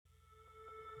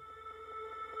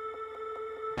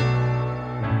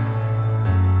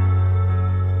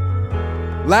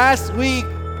Last week,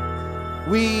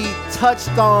 we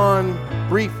touched on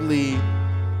briefly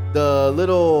the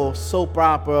little soap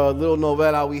opera, little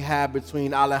novela we had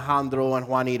between Alejandro and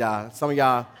Juanita. Some of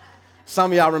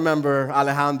y'all remember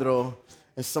Alejandro,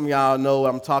 and some of y'all know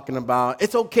what I'm talking about.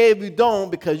 It's okay if you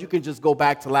don't, because you can just go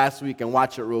back to last week and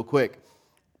watch it real quick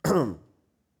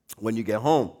when you get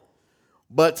home.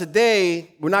 But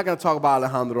today, we're not going to talk about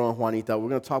Alejandro and Juanita. We're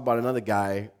going to talk about another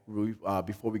guy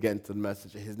before we get into the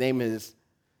message. His name is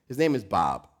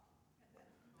Bob.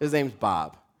 His name's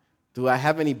Bob. Do I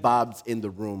have any Bobs in the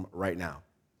room right now?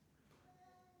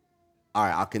 All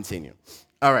right, I'll continue.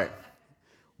 All right.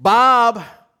 Bob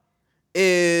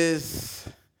is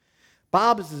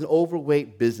an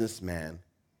overweight businessman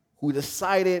who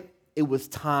decided it was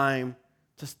time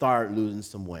to start losing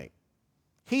some weight.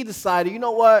 He decided, you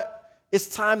know what? It's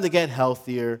time to get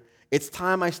healthier. It's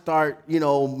time I start,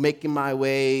 making my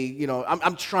way.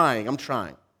 I'm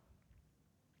trying.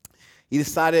 He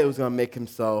decided it was going to make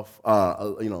himself,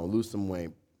 lose some weight.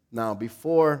 Now,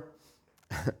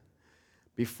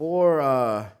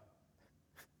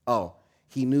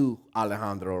 he knew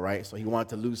Alejandro, right? So he wanted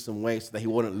to lose some weight so that he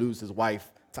wouldn't lose his wife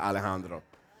to Alejandro.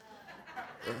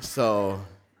 So,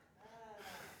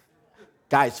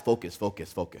 guys, focus.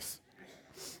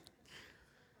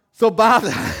 So Bob,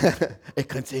 it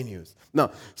continues. No,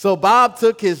 so Bob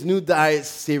took his new diet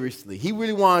seriously. He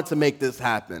really wanted to make this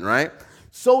happen, right?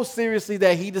 So seriously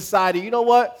that he decided, you know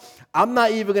what? I'm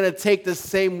not even going to take the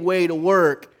same way to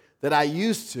work that I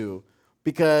used to,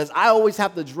 because I always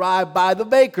have to drive by the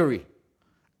bakery.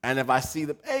 And if I see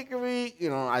the bakery,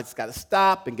 I just got to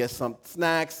stop and get some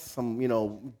snacks,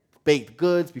 some, baked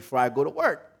goods before I go to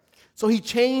work. So he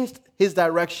changed his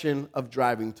direction of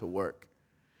driving to work.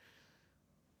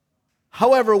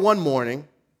 However, one morning,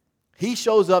 he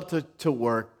shows up to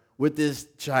work with this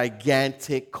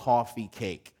gigantic coffee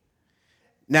cake.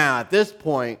 Now, at this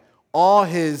point, all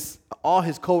his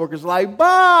coworkers are like,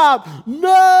 Bob,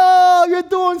 no, you're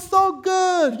doing so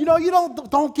good. You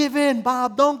don't give in,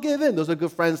 Bob, don't give in. Those are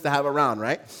good friends to have around,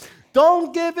 right?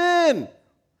 Don't give in.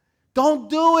 Don't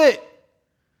do it.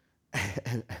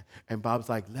 And Bob's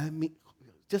like, let me,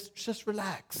 just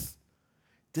relax.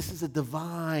 This is a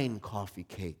divine coffee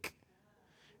cake.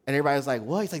 And everybody's like,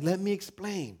 what? He's like, let me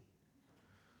explain.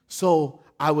 So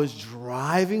I was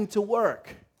driving to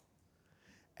work,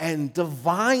 and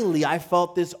divinely I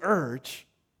felt this urge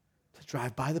to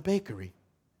drive by the bakery.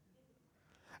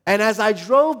 And as I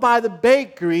drove by the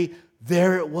bakery,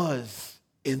 there it was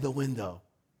in the window,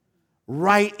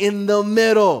 right in the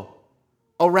middle,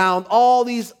 around all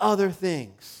these other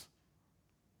things.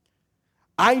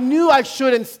 I knew I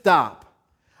shouldn't stop.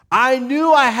 I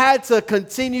knew I had to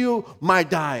continue my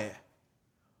diet.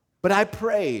 But I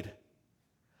prayed.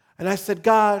 And I said,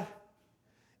 God,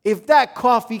 if that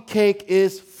coffee cake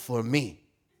is for me,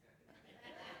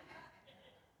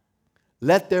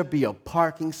 let there be a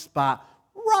parking spot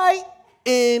right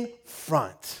in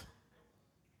front.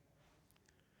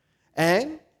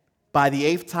 And by the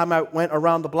 8th time I went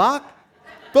around the block,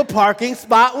 the parking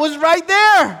spot was right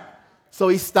there. So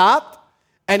he stopped,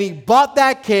 and he bought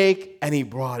that cake, and he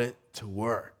brought it to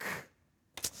work.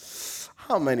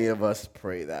 How many of us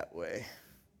pray that way?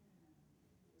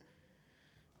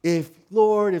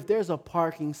 Lord, if there's a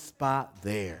parking spot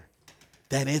there,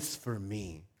 then it's for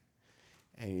me.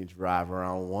 And you drive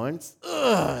around once,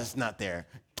 it's not there.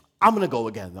 I'm going to go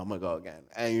again.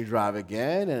 And you drive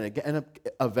again and again, and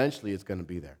eventually it's going to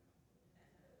be there.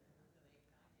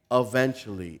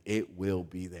 Eventually it will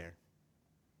be there.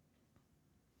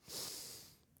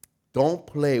 Don't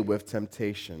play with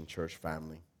temptation, church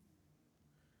family,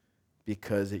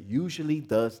 because it usually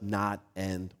does not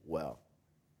end well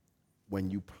when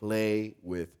you play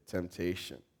with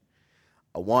temptation.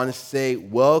 I want to say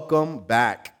welcome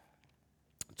back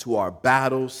to our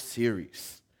battle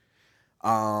series.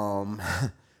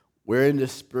 We're in the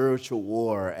spiritual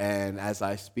war, and as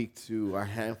I speak to a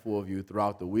handful of you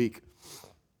throughout the week,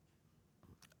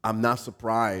 I'm not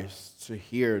surprised to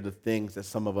hear the things that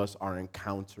some of us are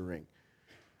encountering.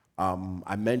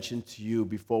 I mentioned to you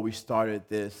before we started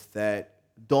this that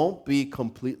don't be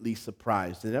completely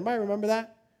surprised. Did anybody remember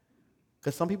that?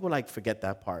 Because some people forget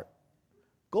that part.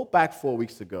 Go back 4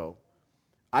 weeks ago.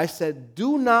 I said,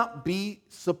 do not be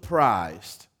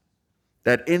surprised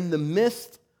that in the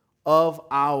midst of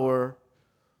our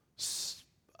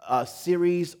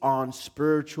series on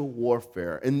spiritual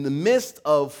warfare, in the midst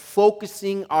of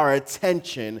focusing our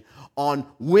attention on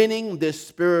winning this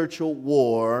spiritual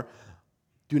war,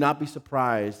 do not be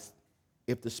surprised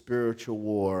if the spiritual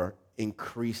war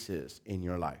increases in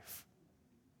your life.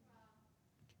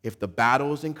 If the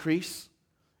battles increase,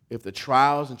 if the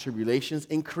trials and tribulations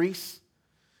increase,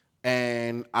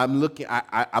 and I'm looking,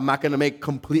 I'm not going to make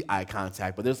complete eye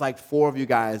contact, but there's like 4 of you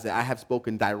guys that I have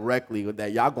spoken directly with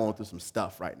that y'all going through some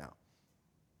stuff right now.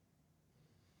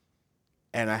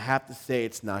 And I have to say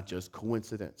it's not just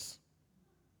coincidence.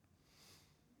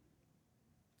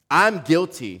 I'm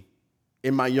guilty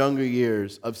in my younger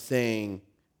years of saying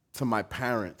to my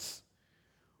parents,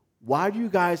 why do you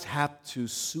guys have to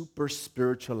super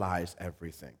spiritualize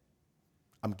everything?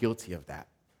 I'm guilty of that.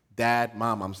 Dad,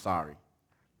 Mom, I'm sorry.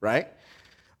 Right?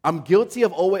 I'm guilty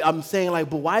of always, I'm saying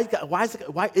like, but why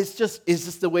it's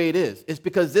just the way it is. It's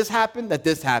because this happened that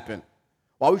this happened.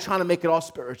 Why are we trying to make it all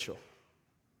spiritual?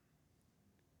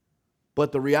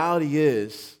 But the reality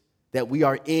is that we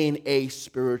are in a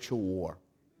spiritual war.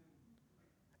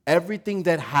 Everything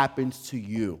that happens to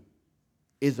you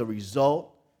is a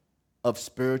result of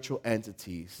spiritual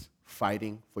entities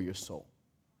fighting for your soul.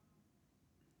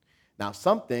 Now,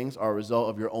 some things are a result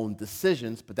of your own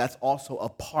decisions, but that's also a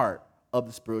part of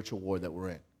the spiritual war that we're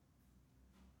in.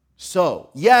 So,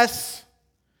 yes,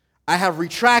 I have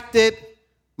retracted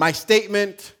my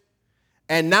statement,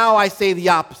 and now I say the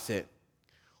opposite.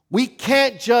 We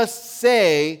can't just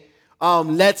say,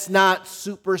 let's not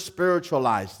super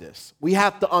spiritualize this. We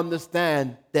have to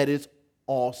understand that it's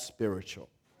all spiritual.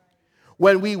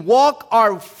 When we walk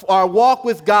our walk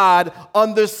with God,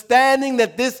 understanding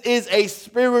that this is a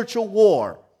spiritual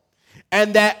war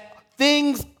and that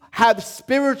things have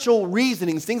spiritual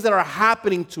reasonings, things that are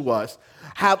happening to us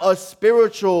have a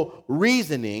spiritual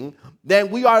reasoning,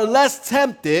 then we are less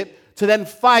tempted to then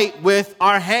fight with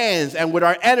our hands and with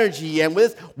our energy, and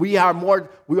with we are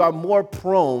more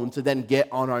prone to then get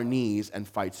on our knees and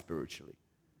fight spiritually.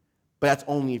 But that's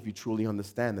only if you truly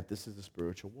understand that this is a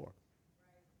spiritual war.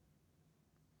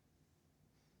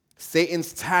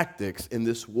 Satan's tactics in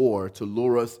this war to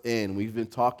lure us in, we've been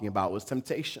talking about, was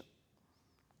temptation.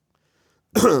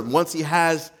 Once he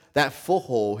has that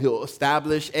foothold, he'll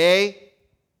establish a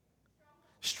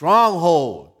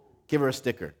stronghold. Give her a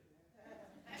sticker.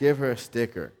 Give her a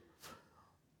sticker.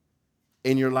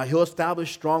 In your life, he'll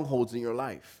establish strongholds in your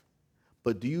life.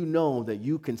 But do you know that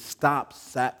you can stop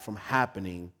that from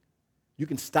happening? You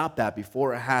can stop that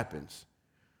before it happens.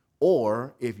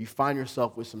 Or if you find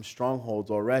yourself with some strongholds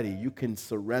already, you can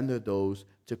surrender those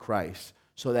to Christ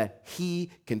so that he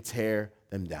can tear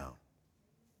them down.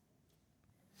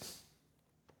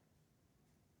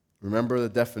 Remember the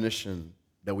definition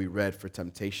that we read for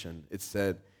temptation. It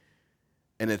said,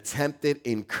 an attempted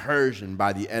incursion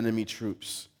by the enemy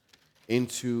troops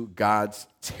into God's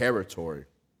territory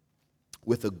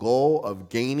with the goal of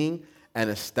gaining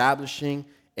and establishing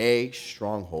a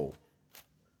stronghold.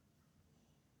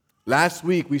 Last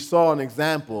week, we saw an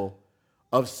example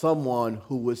of someone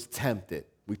who was tempted.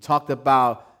 We talked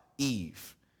about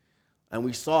Eve, and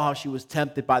we saw how she was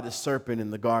tempted by the serpent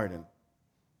in the garden.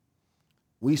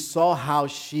 We saw how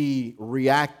she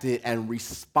reacted and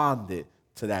responded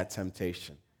to that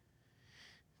temptation.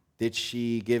 Did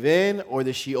she give in or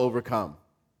did she overcome?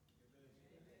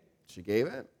 She gave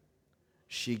in.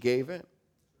 She gave in.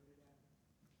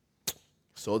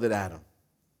 So did Adam.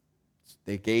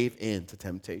 They gave in to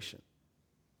temptation.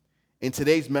 In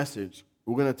today's message,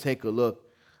 we're going to take a look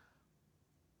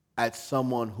at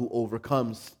someone who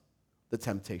overcomes the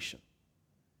temptation.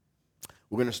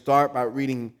 We're going to start by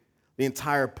reading the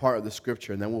entire part of the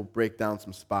scripture, and then we'll break down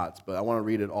some spots. But I want to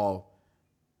read it all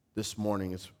this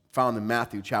morning. It's found in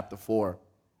Matthew chapter 4,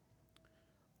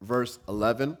 verse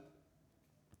 11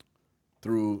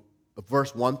 through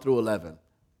verse 1 through 11.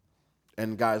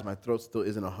 And guys, my throat still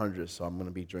isn't 100, so I'm going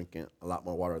to be drinking a lot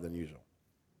more water than usual.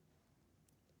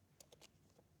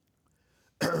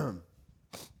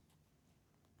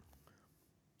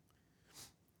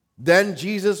 Then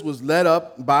Jesus was led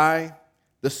up by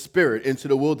the Spirit into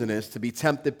the wilderness to be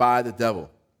tempted by the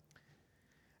devil.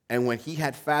 And when he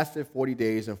had fasted 40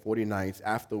 days and 40 nights,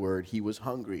 afterward he was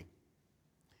hungry.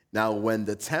 Now when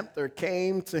the tempter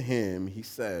came to him, he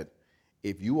said,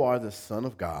 "If you are the Son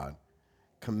of God,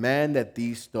 command that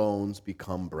these stones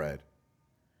become bread."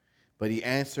 But he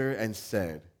answered and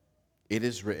said, "It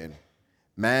is written,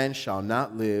 man shall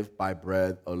not live by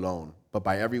bread alone, but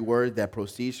by every word that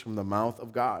proceeds from the mouth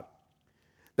of God."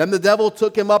 Then the devil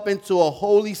took him up into the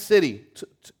holy city,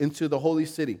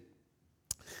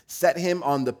 set him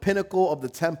on the pinnacle of the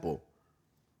temple,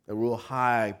 the real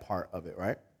high part of it,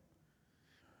 right?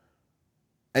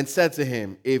 And said to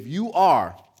him, if you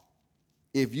are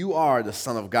the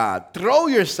Son of God, throw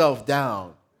yourself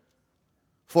down,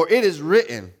 for it is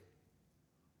written,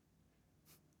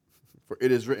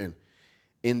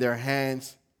 in their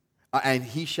hands And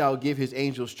he shall give his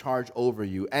angels charge over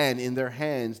you, and in their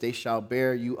hands they shall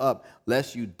bear you up,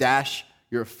 lest you dash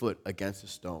your foot against a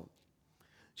stone.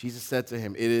 Jesus said to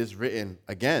him, it is written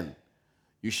again,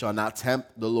 you shall not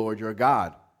tempt the Lord your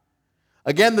God.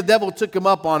 Again, the devil took him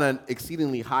up on an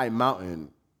exceedingly high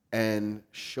mountain and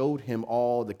showed him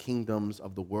all the kingdoms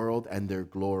of the world and their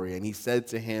glory. And he said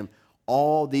to him,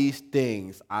 all these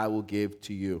things I will give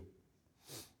to you.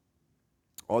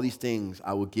 All these things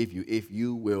I will give you if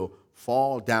you will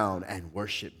fall down and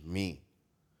worship me.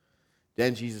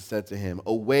 Then Jesus said to him,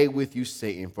 away with you,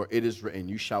 Satan, for it is written,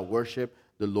 you shall worship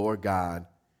the Lord God,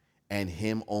 and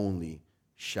him only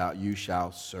you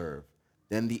shall serve.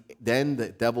 Then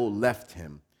the devil left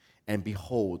him, and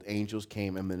behold, angels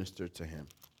came and ministered to him.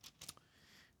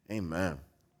 Amen.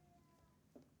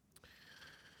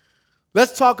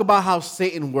 Let's talk about how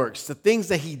Satan works, the things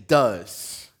that he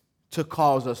does to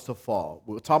cause us to fall.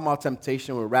 We're talking about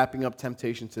temptation. We're wrapping up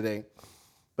temptation today.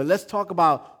 But let's talk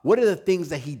about what are the things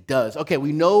that he does. Okay,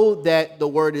 we know that the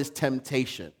word is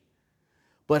temptation.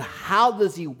 But how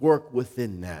does he work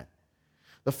within that?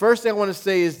 The first thing I want to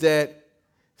say is that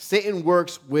Satan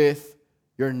works with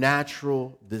your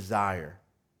natural desire.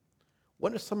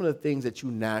 What are some of the things that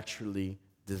you naturally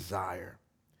desire?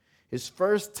 His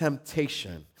first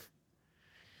temptation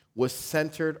was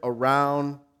centered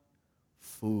around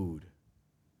food.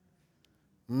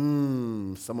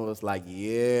 Some of us like,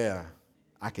 yeah,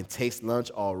 I can taste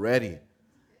lunch already.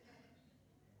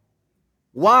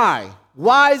 Why?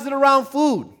 Why is it around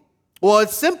food? Well,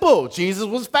 it's simple. Jesus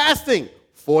was fasting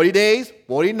 40 days,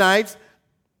 40 nights.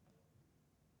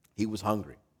 He was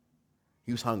hungry.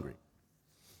 He was hungry.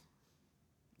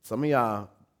 Some of y'all,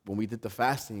 when we did the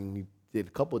fasting, we did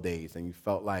a couple days, and you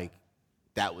felt like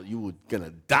you were going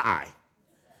to die.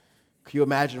 Can you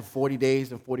imagine 40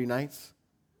 days and 40 nights?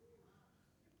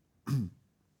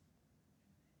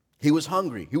 He was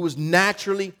hungry. He was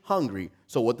naturally hungry.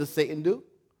 So what does Satan do?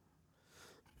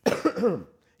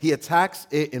 He attacks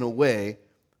it in a way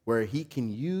where he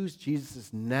can use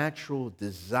Jesus' natural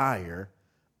desire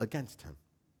against him.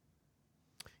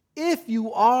 If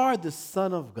you are the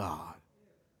Son of God,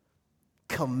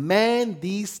 command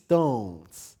these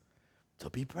stones to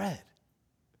be bread.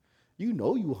 You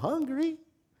know you hungry.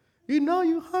 You know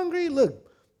you hungry.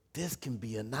 Look, this can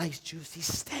be a nice juicy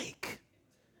steak.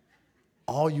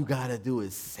 All you got to do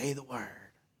is say the word.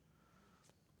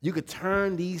 You could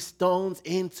turn these stones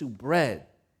into bread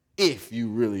if you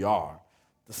really are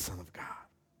the Son of God.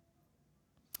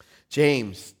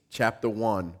 James chapter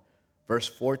 1, verse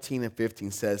 14 and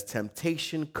 15 says,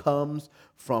 temptation comes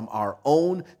from our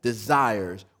own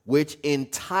desires, which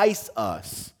entice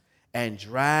us and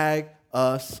drag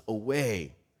us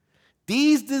away.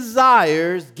 These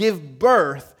desires give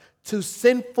birth to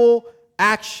sinful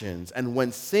actions, and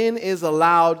when sin is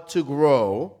allowed to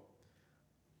grow,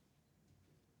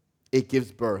 it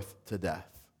gives birth to death.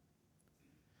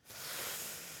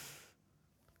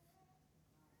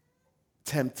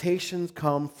 Temptations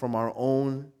come from our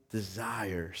own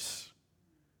desires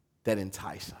that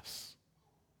entice us.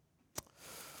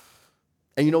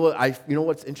 And you know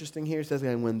what's interesting here? It says,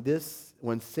 and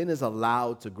when sin is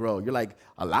allowed to grow, you're like,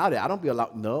 allowed it? I don't be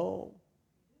allowed. No.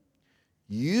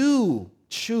 You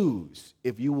choose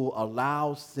if you will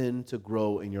allow sin to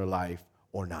grow in your life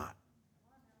or not.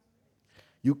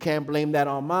 You can't blame that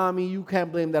on mommy. You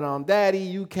can't blame that on daddy.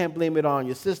 You can't blame it on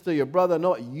your sister, your brother.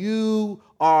 No, you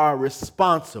are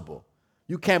responsible.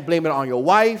 You can't blame it on your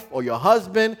wife or your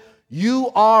husband. You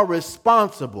are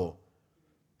responsible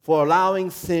for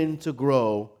allowing sin to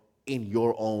grow in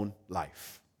your own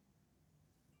life.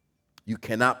 You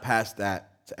cannot pass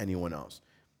that to anyone else.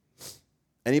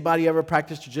 Anybody ever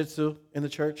practice jiu-jitsu in the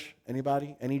church?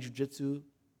 Anybody? Any jiu-jitsu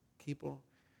people?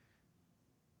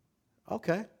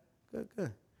 Okay.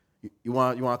 Good. You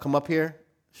want to come up here?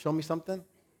 Show me something?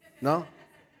 No?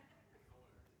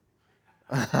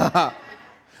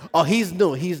 Oh, he's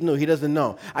new. He doesn't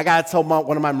know. I got to tell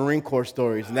one of my Marine Corps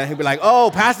stories, and then he'll be like,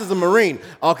 oh, Pastor's a Marine.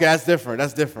 Okay, that's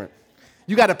different.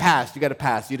 You got to pass.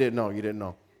 You didn't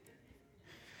know.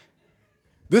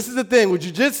 This is the thing with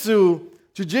jiu-jitsu.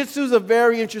 Jiu-jitsu is a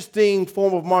very interesting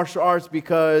form of martial arts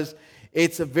because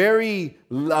it's a very...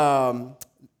 you're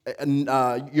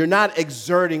not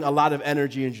exerting a lot of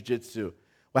energy in jiu-jitsu.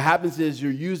 What happens is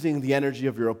you're using the energy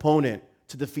of your opponent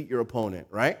to defeat your opponent,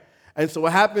 right? And so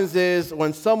what happens is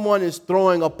when someone is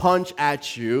throwing a punch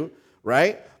at you,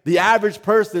 right, the average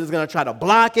person is going to try to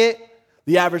block it.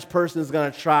 The average person is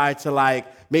going to try to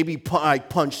maybe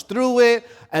punch through it.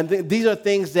 And these are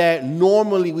things that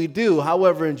normally we do.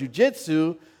 However, in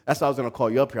jiu-jitsu, that's why I was going to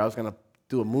call you up here. I was going to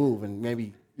do a move and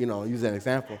maybe, use that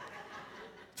example.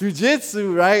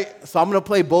 Jiu-jitsu, right? So I'm going to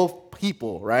play both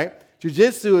people, right?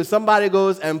 Jiu-jitsu is somebody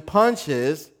goes and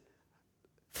punches,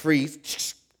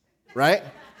 freeze, right?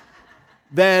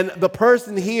 Then the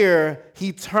person here,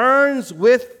 he turns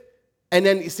with, and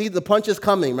then you see the punch is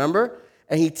coming, remember?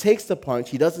 And he takes the punch,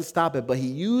 he doesn't stop it, but he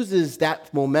uses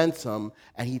that momentum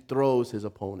and he throws his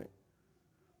opponent.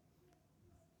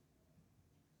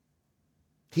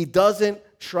 He doesn't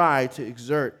try to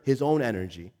exert his own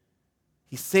energy.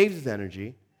 He saves his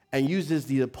energy and uses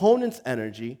the opponent's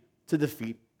energy to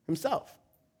defeat himself.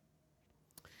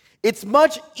 It's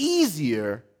much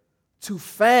easier to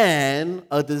fan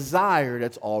a desire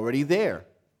that's already there.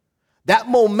 That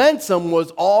momentum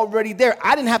was already there.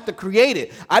 I didn't have to create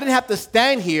it. I didn't have to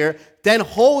stand here, then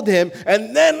hold him,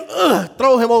 and then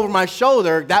throw him over my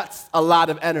shoulder. That's a lot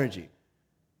of energy.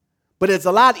 But it's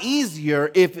a lot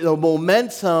easier if the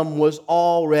momentum was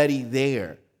already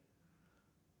there.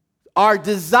 Our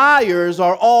desires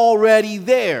are already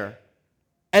there.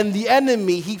 And the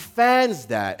enemy, he fans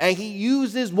that. And he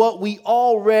uses what we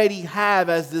already have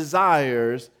as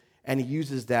desires, and he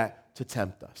uses that to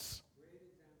tempt us.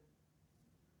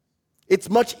 It's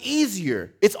much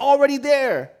easier. It's already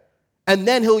there. And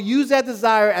then he'll use that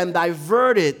desire and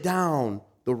divert it down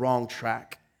the wrong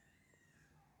track.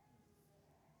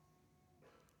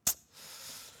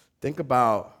 Think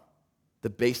about the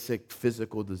basic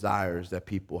physical desires that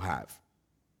people have.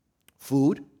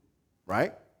 Food,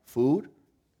 right? Food.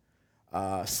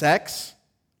 Sex,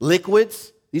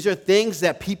 liquids. These are things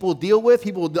that people deal with,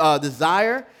 people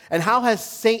desire. And how has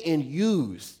Satan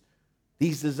used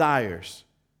these desires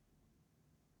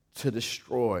to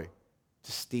destroy,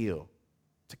 to steal,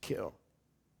 to kill?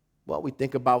 Well, we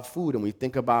think about food and we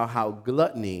think about how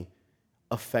gluttony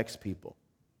affects people.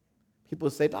 People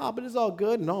say, "No, but it's all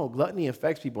good." No, gluttony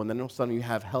affects people, and then all of a sudden you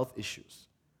have health issues.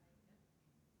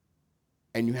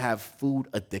 And you have food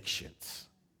addictions.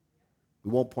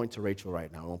 We won't point to Rachel right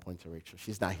now. We won't point to Rachel.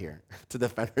 She's not here to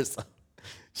defend herself.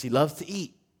 She loves to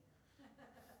eat.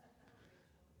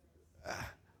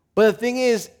 But the thing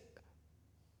is,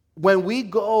 when we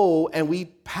go and we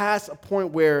pass a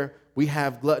point where we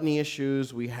have gluttony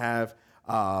issues, we have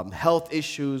health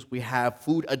issues, we have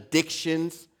food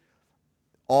addictions,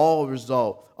 all a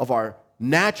result of our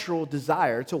natural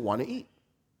desire to want to eat.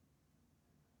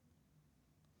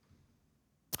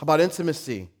 How about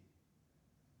intimacy?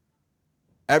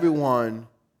 Everyone,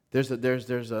 there's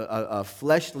a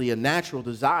fleshly, a natural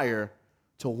desire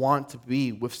to want to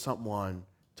be with someone,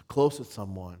 to close with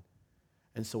someone.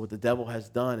 And so what the devil has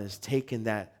done is taken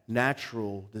that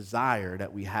natural desire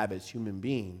that we have as human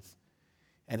beings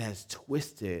and has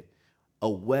twisted a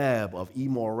web of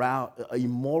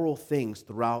immoral things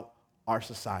throughout our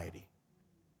society.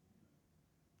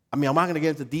 I mean, I'm not going to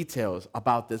get into details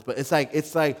about this, but it's like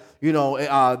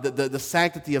the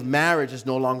sanctity of marriage is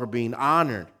no longer being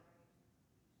honored.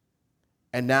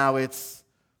 And now it's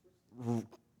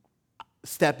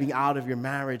stepping out of your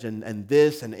marriage and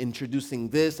introducing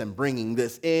this and bringing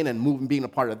this in and being a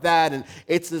part of that. And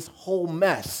it's this whole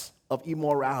mess of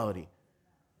immorality.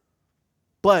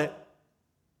 But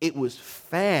it was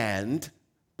fanned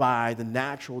by the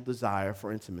natural desire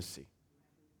for intimacy.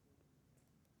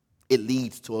 It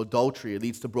leads to adultery. It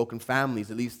leads to broken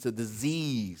families. It leads to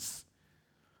disease.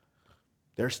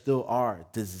 There still are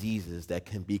diseases that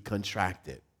can be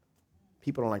contracted.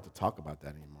 People don't like to talk about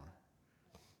that anymore.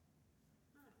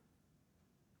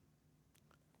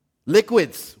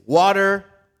 Liquids, water,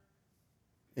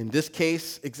 in this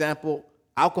case, example,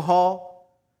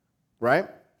 alcohol, right?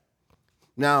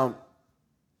 Now,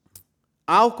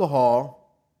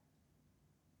 alcohol,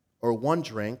 or one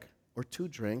drink, or 2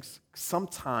 drinks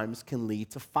sometimes can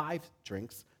lead to 5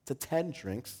 drinks, to 10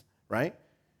 drinks, right?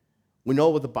 We know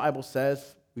what the Bible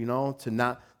says, to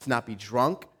not be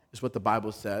drunk is what the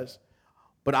Bible says.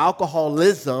 But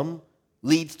alcoholism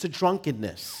leads to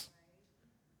drunkenness.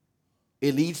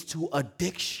 It leads to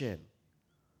addiction.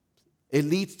 It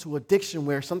leads to addiction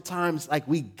where sometimes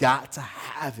we got to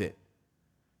have it.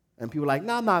 And people are like,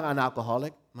 "No, I'm not an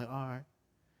alcoholic." I'm like, "All right.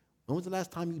 When was the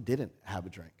last time you didn't have a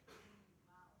drink?"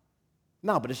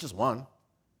 "No, but it's just 1.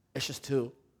 It's just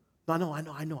 2. No, I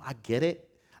know. I get it.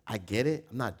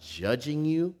 I'm not judging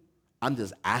you. I'm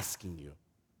just asking you.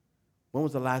 When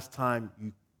was the last time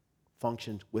you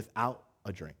functioned without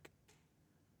a drink?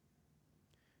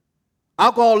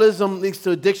 Alcoholism leads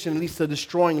to addiction, leads to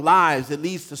destroying lives. It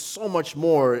leads to so much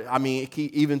more. I mean, it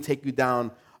can even take you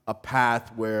down a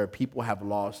path where people have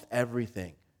lost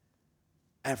everything.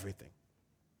 Everything.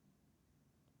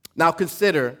 Now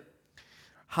consider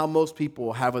how most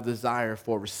people have a desire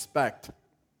for respect.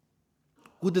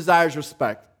 Who desires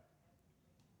respect?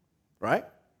 Right?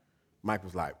 Mike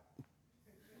was like,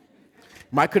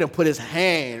 Mike couldn't put his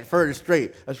hand further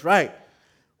straight. That's right.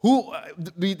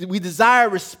 We desire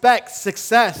respect,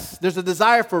 success. There's a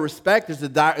desire for respect. There's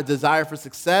a desire for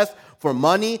success, for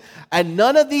money. And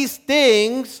none of these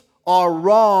things are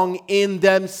wrong in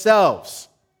themselves.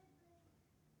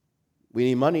 We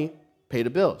need money, pay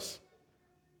the bills.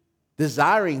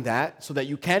 Desiring that so that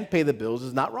you can pay the bills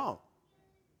is not wrong.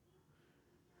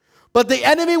 But the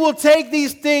enemy will take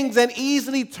these things and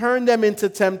easily turn them into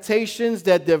temptations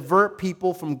that divert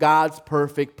people from God's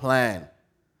perfect plan.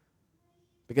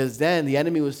 Because then the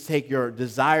enemy will take your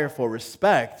desire for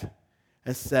respect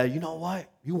and say, you know what?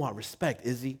 You want respect,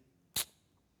 Izzy.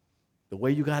 The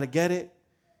way you got to get it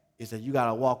is that you got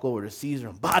to walk over to Caesar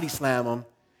and body slam him,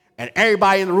 and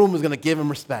everybody in the room is going to give him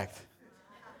respect.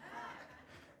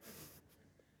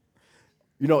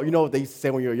 You know what they used to say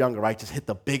when you were younger, right? Just hit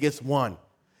the biggest one.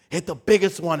 Hit the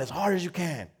biggest one as hard as you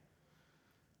can.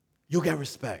 You'll get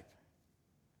respect.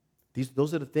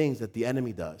 Those are the things that the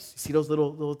enemy does. You see those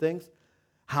little things?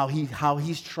 How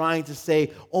he's trying to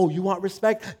say, oh, you want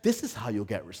respect? This is how you'll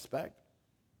get respect.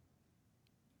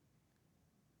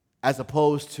 As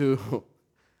opposed to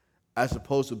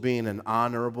being an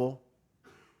honorable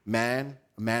man,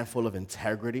 a man full of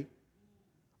integrity,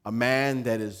 a man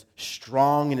that is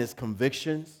strong in his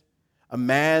convictions, a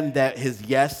man that his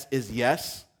yes is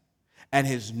yes and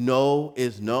his no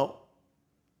is no,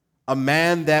 a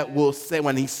man that will say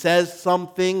when he says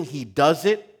something, he does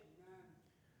it.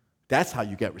 That's how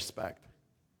you get respect.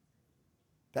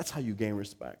 That's how you gain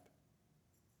respect.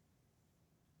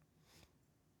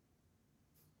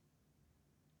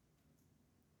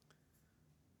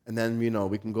 And then,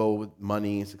 we can go with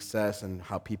money and success and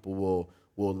how people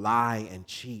will lie and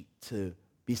cheat to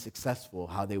be successful,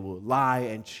 how they will lie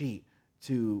and cheat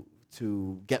to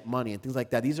get money and things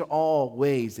like that. These are all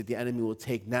ways that the enemy will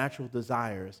take natural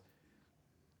desires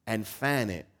and fan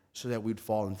it so that we'd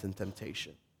fall into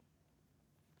temptation.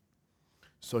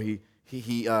 So he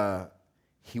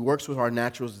works with our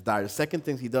natural desire. The second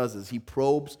thing he does is he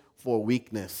probes for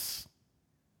weakness.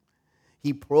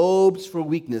 He probes for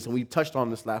weakness, and we touched on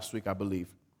this last week, I believe.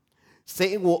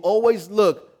 Satan will always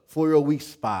look for your weak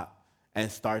spot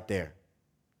and start there.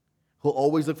 He'll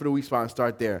always look for the weak spot and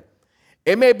start there.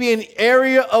 It may be an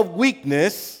area of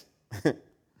weakness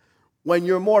when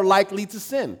you're more likely to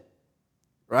sin,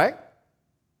 right?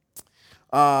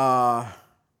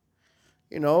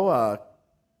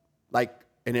 Like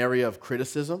an area of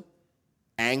criticism,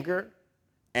 anger,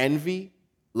 envy,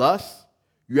 lust.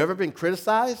 You ever been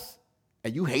criticized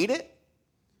and you hate it?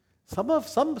 Some of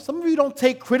you don't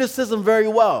take criticism very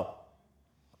well.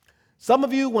 Some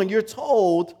of you, when you're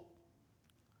told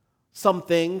some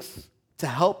things to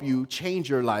help you change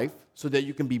your life so that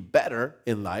you can be better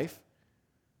in life,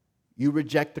 you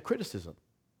reject the criticism.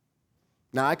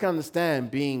 Now, I can understand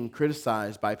being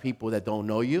criticized by people that don't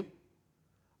know you.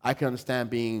 I can understand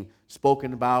being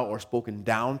spoken about or spoken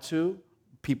down to,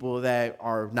 people that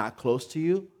are not close to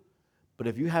you. But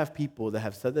if you have people that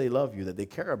have said they love you, that they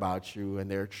care about you, and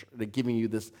they're giving you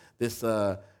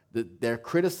they're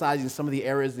criticizing some of the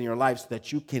areas in your life so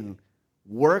that you can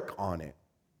work on it.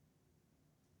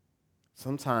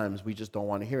 Sometimes we just don't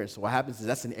want to hear it. So what happens is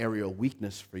that's an area of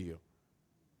weakness for you.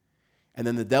 And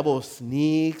then the devil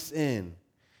sneaks in.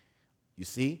 You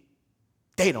see?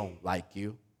 They don't like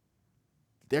you.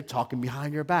 They're talking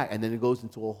behind your back. And then it goes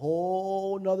into a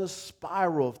whole nother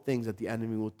spiral of things that the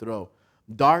enemy will throw.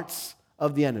 Darts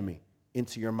of the enemy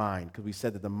into your mind, because we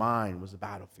said that the mind was a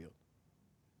battlefield.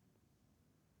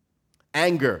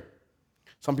 Anger.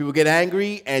 Some people get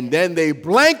angry and then they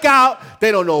blank out.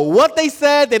 They don't know what they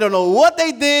said. They don't know what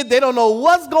they did. They don't know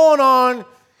what's going on.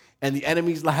 And the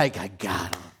enemy's like, I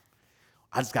got them.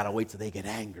 I just got to wait till they get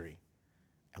angry.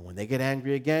 And when they get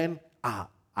angry again,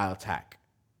 I'll attack.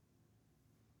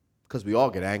 Because we all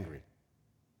get angry.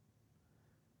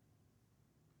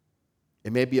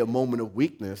 It may be a moment of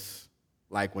weakness,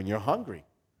 like when you're hungry.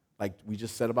 Like we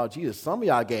just said about Jesus. Some of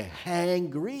y'all get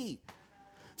hangry.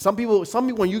 Some people,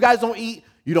 when you guys don't eat,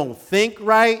 you don't think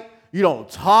right, you don't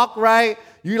talk right,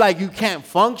 you can't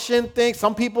function things.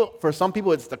 For some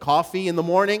people, it's the coffee in the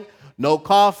morning. No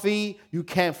coffee, you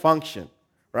can't function,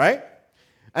 right?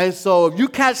 And so if you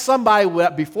catch somebody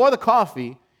before the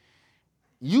coffee,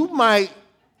 you might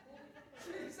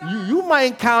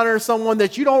encounter someone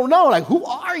that you don't know. Like, who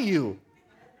are you?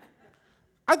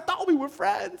 I thought we were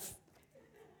friends.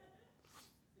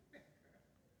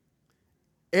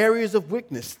 Areas of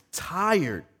weakness,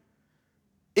 tired.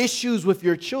 Issues with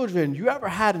your children. You ever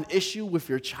had an issue with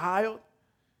your child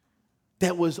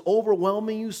that was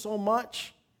overwhelming you so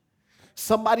much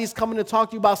somebody's coming to talk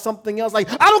to you about something else. Like,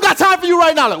 I don't got time for you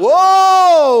right now. Like,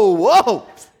 whoa.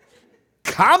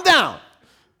 Calm down.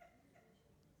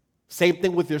 Same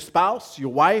thing with your spouse,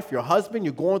 your wife, your husband.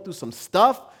 You're going through some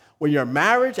stuff. When you're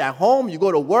married, at home, you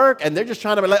go to work, and they're just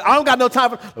trying to be like, I don't got no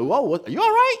time for, whoa, are you all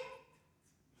right?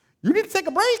 You need to take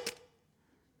a break.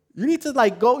 You need to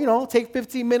go, take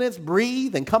 15 minutes,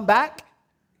 breathe, and come back.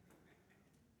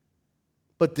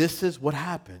 But this is what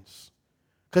happens.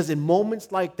 Because in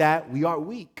moments like that, we are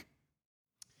weak.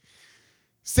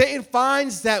 Satan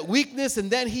finds that weakness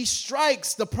and then he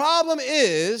strikes. The problem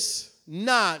is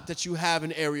not that you have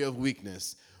an area of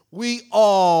weakness. We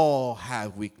all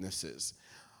have weaknesses.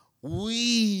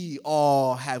 We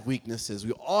all have weaknesses.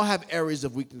 We all have areas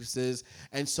of weaknesses.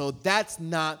 And so that's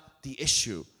not the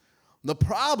issue. The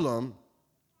problem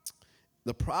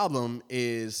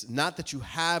is not that you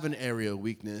have an area of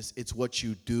weakness, it's what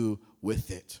you do with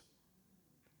it.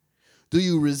 Do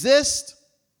you resist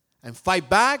and fight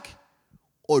back,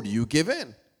 or do you give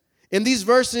in? In these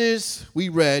verses we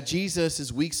read,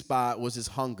 Jesus' weak spot was his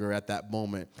hunger at that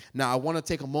moment. Now, I want to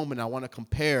take a moment, I want to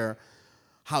compare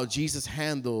how Jesus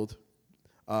handled,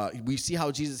 we see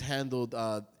how Jesus handled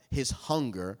his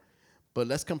hunger, but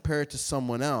let's compare it to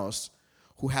someone else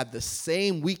who had the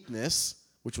same weakness,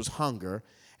 which was hunger,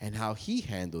 and how he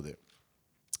handled it.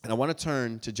 And I want to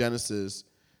turn to Genesis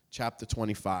chapter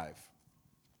 25.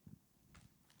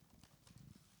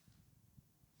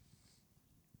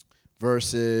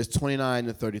 Verses 29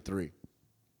 to 33.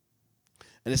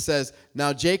 And it says,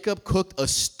 now Jacob cooked a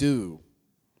stew,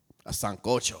 a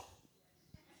sancocho.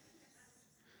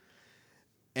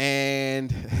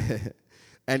 And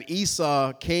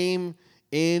Esau came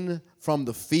in from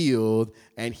the field,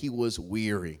 and he was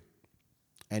weary.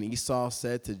 And Esau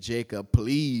said to Jacob,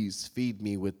 please feed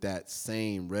me with that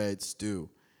same red stew,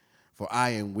 for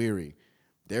I am weary.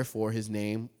 Therefore his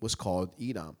name was called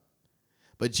Edom.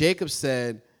 But Jacob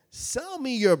said, sell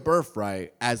me your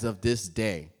birthright as of this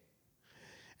day.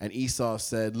 And Esau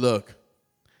said, look,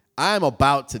 I am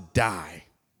about to die.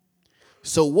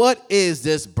 So what is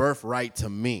this birthright to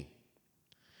me?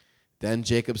 Then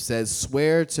Jacob said,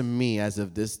 swear to me as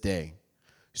of this day.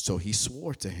 So he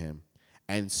swore to him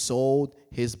and sold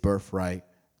his birthright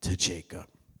to Jacob.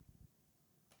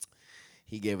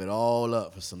 He gave it all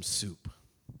up for some soup.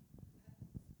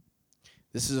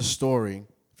 This is a story,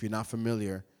 if you're not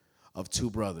familiar, of two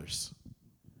brothers.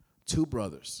 Two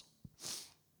brothers.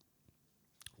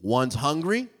 One's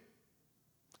hungry.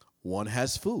 One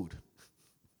has food.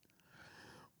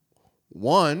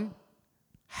 One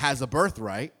has a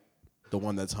birthright, the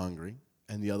one that's hungry,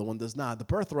 and the other one does not. The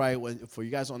birthright, for you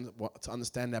guys to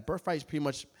understand that, birthright is pretty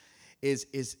much is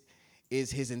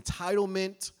his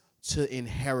entitlement to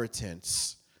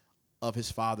inheritance of his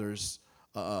father's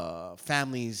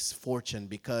family's fortune,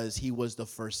 because he was the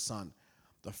first son.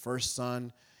 The first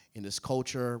son in this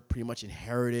culture pretty much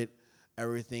inherited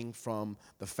everything from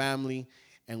the family,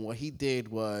 and what he did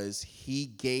was he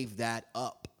gave that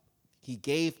up. He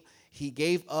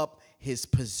gave up his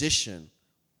position,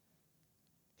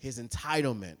 his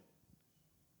entitlement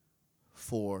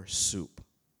for soup.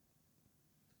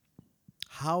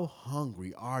 How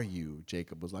hungry are you?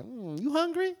 Jacob was like, you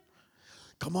hungry?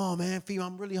 Come on, man, feed me.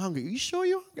 I'm really hungry. Are you sure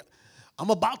you're hungry? I'm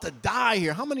about to die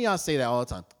here. How many of y'all say that all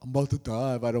the time? I'm about to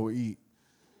die if I don't eat.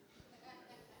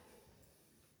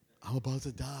 I'm about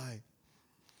to die.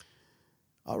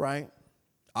 All right,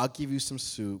 I'll give you some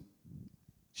soup.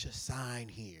 Just sign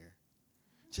here.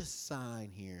 Just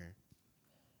sign here.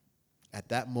 At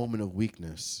that moment of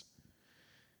weakness,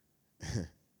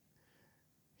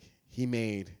 he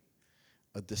made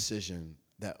a decision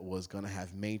that was going to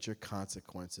have major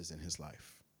consequences in his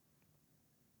life.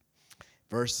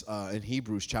 In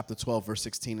Hebrews chapter 12, verse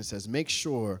 16, it says, make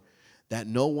sure that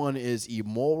no one is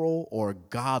immoral or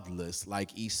godless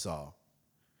like Esau,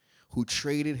 who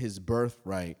traded his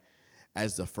birthright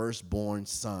as the firstborn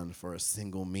son for a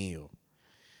single meal.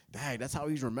 Dang, that's how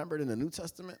he's remembered in the New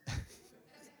Testament?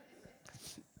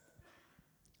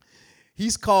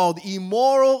 He's called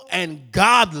immoral and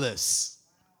godless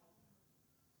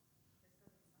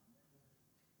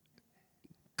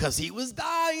because he was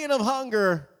dying of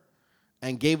hunger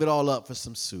and gave it all up for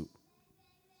some soup.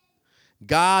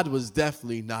 God was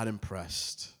definitely not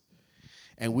impressed.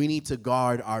 And we need to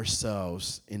guard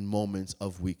ourselves in moments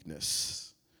of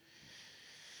weakness.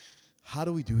 How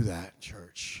do we do that,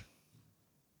 church?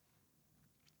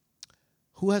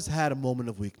 Who has had a moment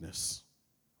of weakness?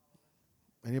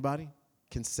 Anybody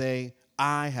can say,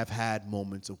 I have had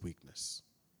moments of weakness.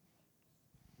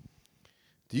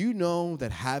 Do you know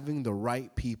that having the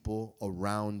right people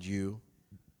around you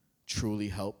truly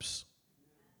helps?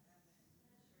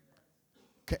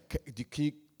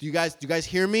 Do you guys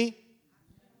hear me?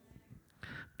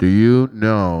 Do you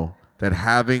know that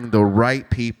having the right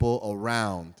people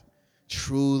around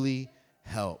truly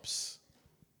helps?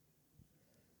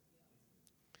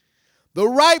 The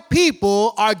right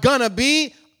people are gonna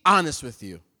be honest with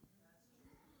you.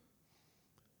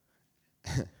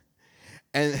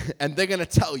 and they're gonna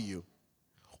tell you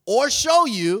or show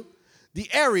you the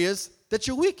areas that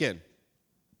you're weak in.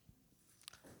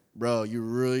 Bro, you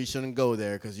really shouldn't go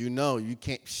there because you know you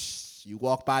can't. You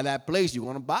walk by that place, you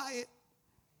want to buy it.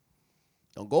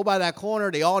 Don't go by that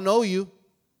corner. They all know you.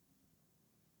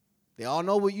 They all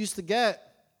know what you used to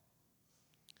get.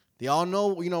 They all know,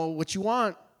 what you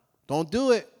want. Don't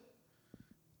do it.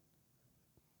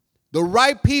 The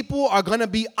right people are going to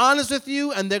be honest with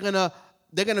you, and they're going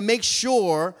to make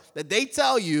sure that they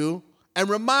tell you and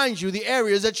remind you the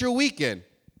areas that you're weak in.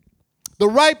 The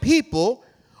right people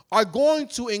are going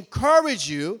to encourage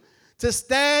you to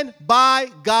stand by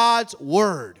God's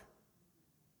word.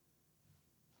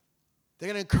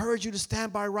 They're going to encourage you to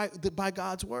stand by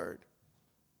God's word.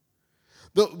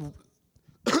 The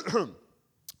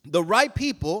right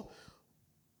people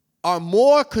are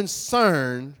more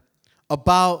concerned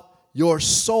about your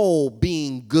soul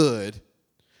being good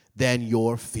than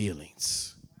your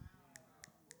feelings.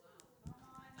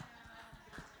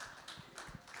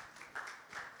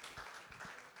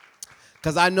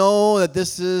 Because I know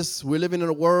that we're living in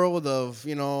a world of,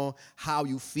 how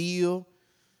you feel.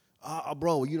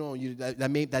 Bro,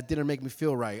 that didn't make me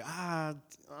feel right.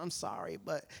 I'm sorry,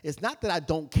 but it's not that I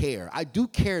don't care. I do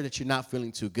care that you're not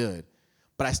feeling too good,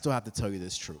 but I still have to tell you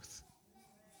this truth.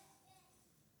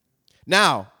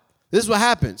 Now, this is what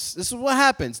happens.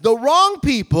 The wrong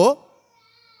people,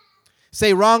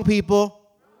 say wrong people,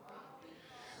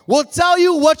 will tell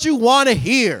you what you want to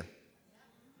hear.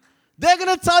 They're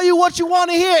going to tell you what you want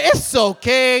to hear. It's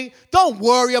okay. Don't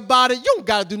worry about it. You don't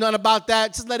got to do nothing about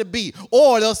that. Just let it be.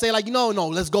 Or they'll say no,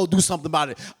 let's go do something about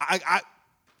it.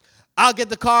 I'll get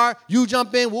the car. You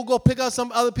jump in. We'll go pick up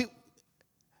some other people.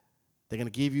 They're going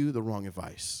to give you the wrong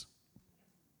advice.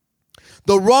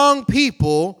 The wrong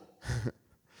people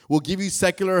will give you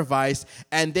secular advice,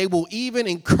 and they will even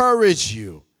encourage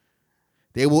you.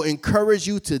 They will encourage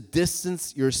you to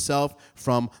distance yourself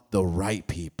from the right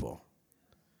people.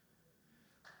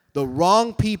 The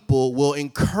wrong people will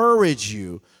encourage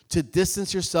you to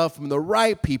distance yourself from the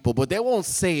right people, but they won't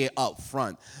say it up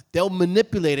front. They'll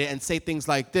manipulate it and say things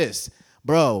like this.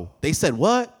 Bro, they said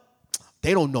what?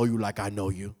 They don't know you like I know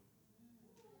you.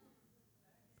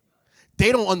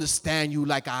 They don't understand you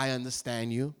like I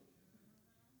understand you.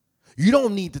 You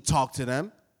don't need to talk to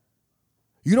them.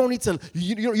 You don't need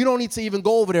to even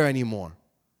go over there anymore.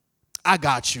 I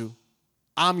got you.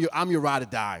 I'm your ride or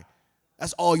die.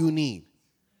 That's all you need.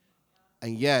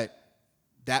 And yet,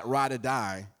 that ride or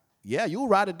die, you'll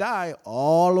ride or die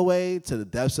all the way to the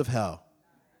depths of hell.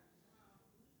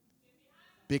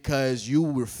 Because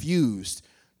you refused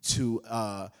to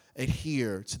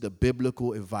adhere to the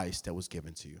biblical advice that was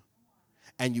given to you.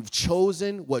 And you've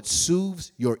chosen what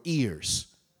soothes your ears.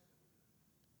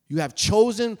 You have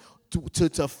chosen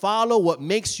to follow what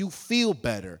makes you feel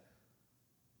better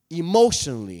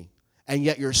emotionally, and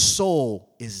yet your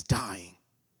soul is dying.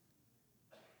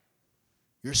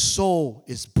 Your soul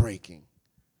is breaking.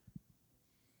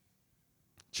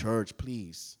 Church,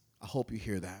 please, I hope you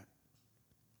hear that.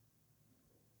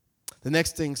 The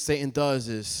next thing Satan does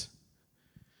is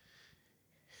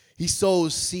he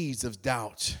sows seeds of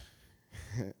doubt.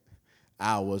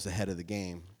 Al was ahead of the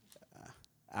game.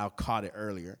 Al caught it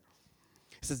earlier.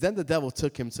 It says, then the devil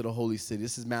took him to the holy city.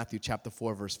 This is Matthew chapter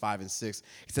 4, verse 5 and 6.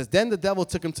 It says, then the devil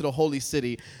took him to the holy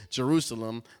city,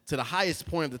 Jerusalem, to the highest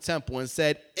point of the temple and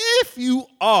said, if you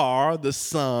are the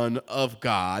Son of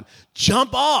God,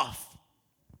 jump off.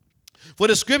 For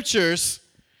the scriptures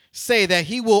say that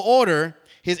he will order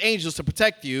his angels to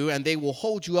protect you, and they will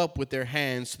hold you up with their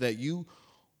hands so that you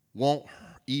won't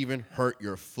even hurt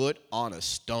your foot on a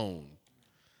stone.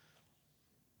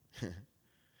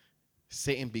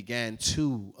 Satan began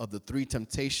 2 of the 3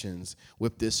 temptations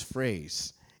with this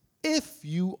phrase, if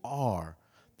you are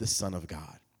the Son of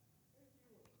God.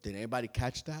 Did anybody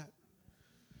catch that?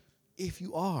 If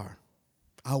you are.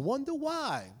 I wonder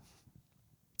why.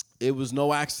 It was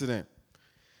no accident.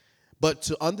 But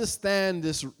to understand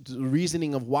this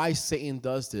reasoning of why Satan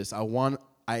does this,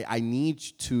 I need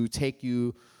to take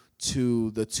you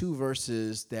to the 2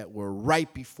 verses that were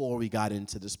right before we got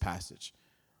into this passage.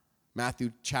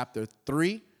 Matthew chapter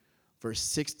 3, verse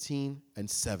 16 and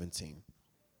 17.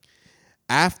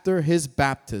 After his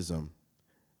baptism,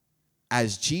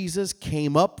 as Jesus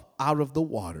came up out of the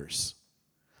waters,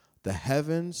 the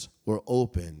heavens were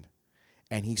opened,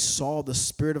 And he saw the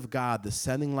Spirit of God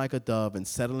descending like a dove and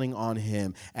settling on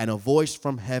him. And a voice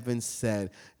from heaven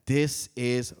said, "This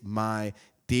is my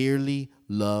dearly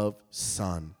loved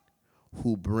Son,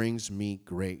 who brings me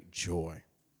great joy."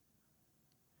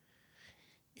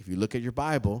 If you look at your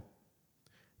Bible,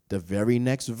 the very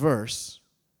next verse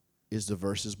is the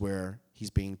verses where he's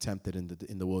being tempted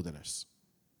in the wilderness.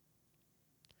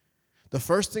 The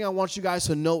first thing I want you guys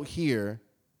to note here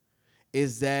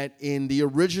is that in the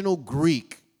original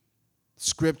Greek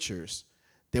scriptures,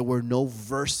 there were no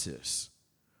verses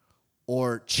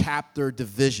or chapter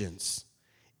divisions.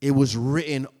 It was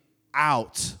written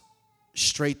out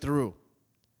straight through.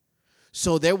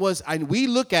 So there was, and we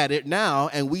look at it now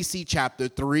and we see chapter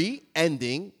 3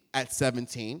 ending at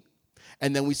 17.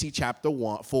 And then we see chapter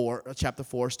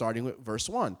 4 starting with verse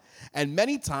 1. And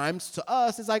many times to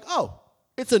us, it's like, oh,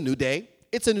 it's a new day.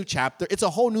 It's a new chapter. It's a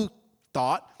whole new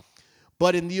thought.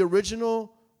 But in the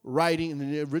original writing,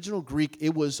 in the original Greek,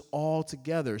 it was all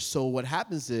together. So what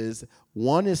happens is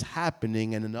one is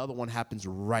happening and another one happens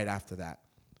right after that.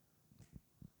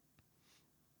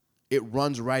 It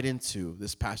runs right into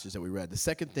this passage that we read. The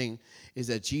second thing is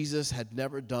that Jesus had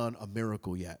never done a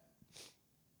miracle yet.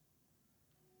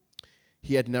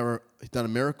 He had never done a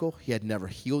miracle. He had never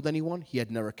healed anyone. He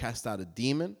had never cast out a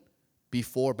demon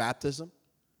before baptism.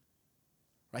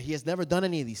 Right? He has never done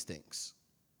any of these things.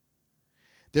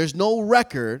 There's no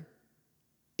record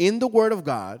in the Word of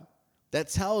God that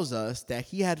tells us that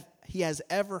he has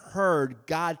ever heard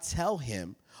God tell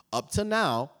him up to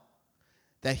now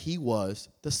that he was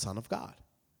the Son of God.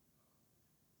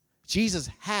 Jesus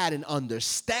had an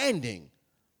understanding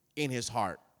in his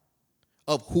heart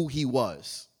of who he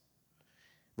was,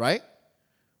 right?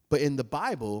 But in the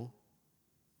Bible,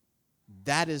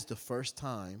 that is the first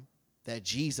time that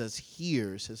Jesus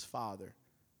hears his Father's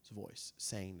voice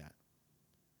saying that.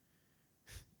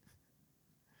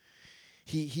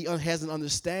 He has an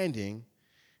understanding,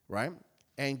 right?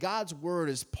 And God's word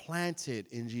is planted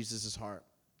in Jesus' heart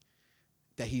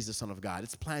that he's the Son of God.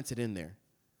 It's planted in there.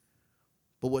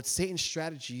 But what Satan's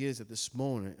strategy is at this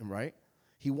moment, right?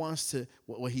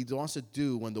 What he wants to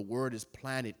do when the word is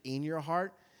planted in your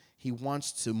heart, he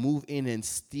wants to move in and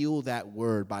steal that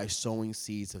word by sowing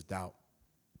seeds of doubt.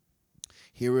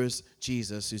 Here is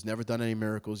Jesus, who's never done any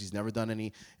miracles. He's never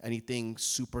done anything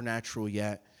supernatural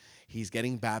yet. He's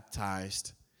getting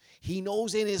baptized. He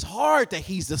knows in his heart that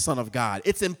he's the Son of God.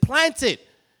 It's implanted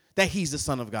that he's the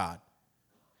Son of God.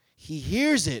 He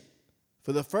hears it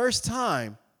for the first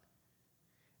time.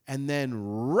 And then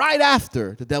right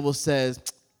after, the devil says,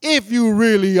 "If you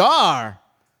really are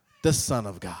the Son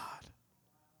of God.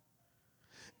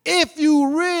 If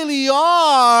you really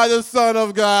are the Son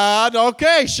of God,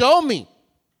 okay, show me."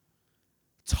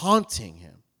 Taunting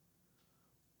him.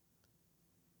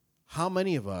 How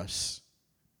many of us,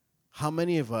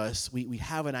 we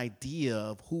have an idea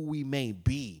of who we may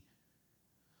be,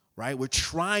 right? We're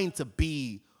trying to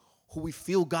be who we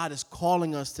feel God is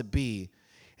calling us to be.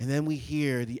 And then we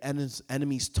hear the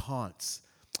enemy's taunts.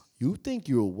 You think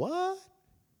you're what?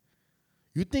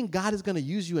 You think God is going to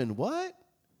use you in what?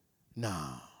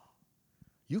 No.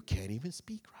 You can't even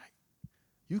speak right.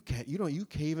 You can't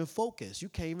even focus. You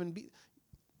can't even be.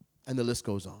 And the list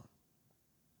goes on.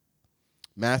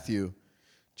 Matthew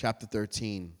chapter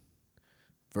 13,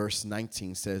 verse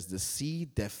 19 says, "The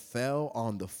seed that fell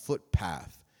on the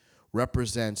footpath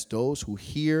represents those who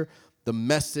hear the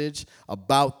message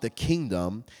about the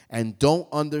kingdom and don't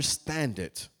understand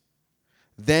it.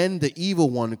 Then the evil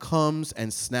one comes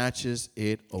and snatches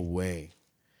it away."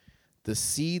 The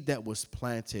seed that was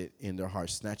planted in their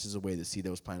hearts snatches away the seed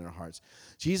that was planted in their hearts.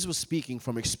 Jesus was speaking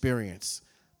from experience.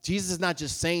 Jesus is not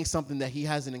just saying something that he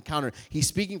hasn't encountered. He's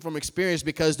speaking from experience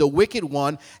because the wicked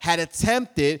one had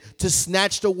attempted to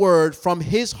snatch the word from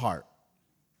his heart.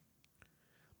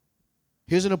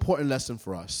 Here's an important lesson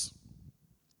for us.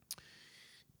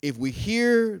 If we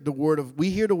hear the word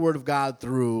of God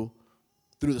through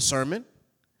the sermon,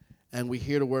 and we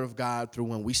hear the word of God through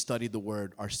when we study the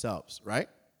word ourselves, right?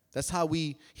 That's how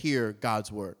we hear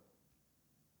God's word.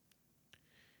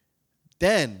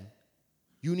 Then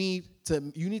you need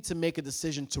to make a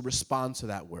decision to respond to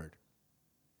that word.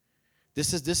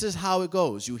 This is how it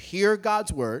goes. You hear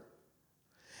God's word,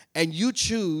 and you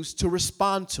choose to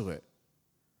respond to it,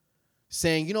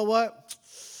 saying, "You know what?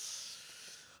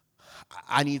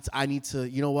 I need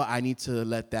to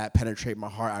let that penetrate my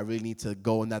heart. I really need to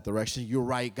go in that direction. You're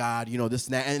right, God. This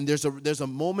and that." And there's a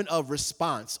moment of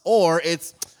response, or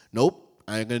it's, "Nope,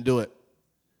 I ain't gonna do it."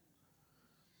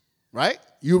 Right?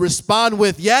 You respond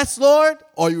with "Yes, Lord,"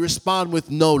 or you respond with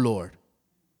 "No, Lord."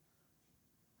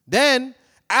 Then,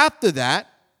 after that,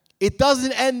 it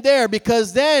doesn't end there,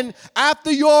 because then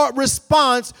after your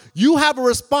response, you have a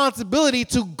responsibility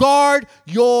to guard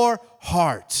your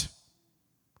heart.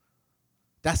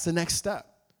 That's the next step.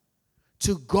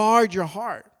 To guard your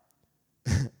heart.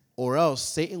 Or else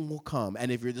Satan will come.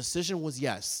 And if your decision was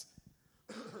yes,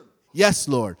 yes,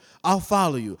 Lord, I'll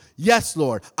follow you. Yes,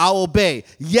 Lord, I'll obey.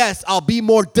 Yes, I'll be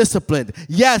more disciplined.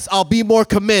 Yes, I'll be more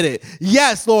committed.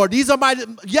 Yes, Lord,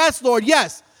 yes, Lord,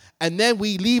 yes. And then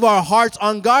we leave our hearts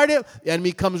unguarded. The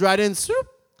enemy comes right in, swoop,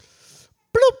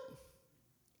 bloop,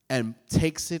 and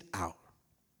takes it out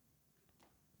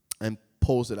and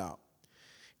pulls it out.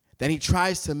 Then he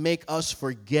tries to make us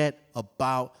forget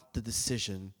about the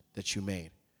decision that you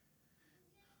made.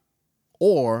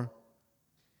 Or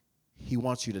he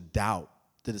wants you to doubt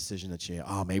the decision that you made.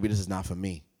 Oh, maybe this is not for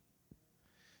me.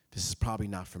 This is probably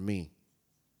not for me.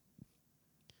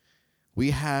 We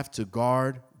have to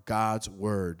guard God's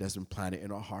word that's been planted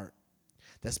in our heart,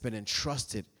 that's been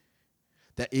entrusted,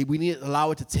 that we need to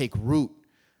allow it to take root,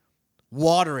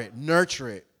 water it, nurture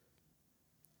it,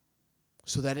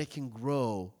 so that it can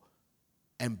grow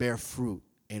and bear fruit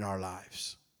in our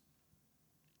lives.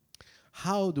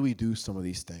 How do we do some of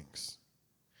these things?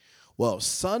 Well,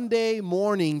 Sunday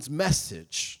morning's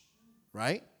message,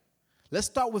 right? Let's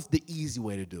start with the easy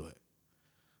way to do it.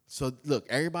 So look,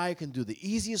 everybody can do the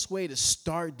easiest way to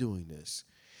start doing this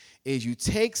is you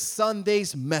take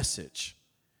Sunday's message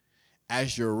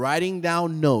as you're writing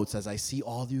down notes, as I see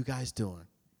all of you guys doing.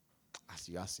 I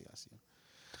see.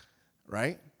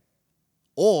 Right?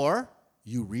 Or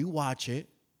you rewatch it,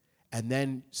 and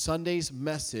then Sunday's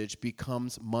message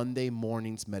becomes Monday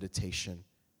morning's meditation.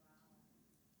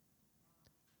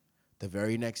 The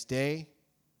very next day,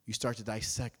 you start to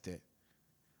dissect it.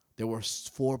 There were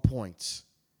 4 points.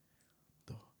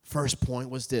 The first point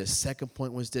was this. Second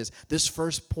point was this. This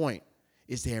first point,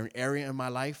 is there an area in my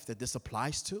life that this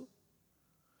applies to?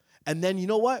 And then you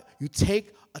know what? You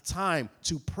take a time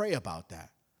to pray about that.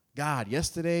 God,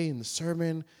 yesterday in the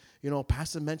sermon,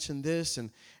 Pastor mentioned this,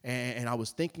 and I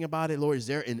was thinking about it. Lord, is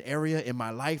there an area in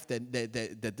my life that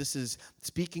this is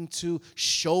speaking to?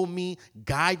 Show me,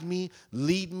 guide me,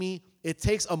 lead me. It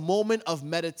takes a moment of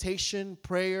meditation,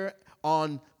 prayer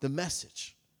on the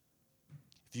message.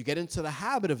 If you get into the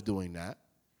habit of doing that,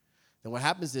 then what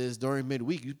happens is during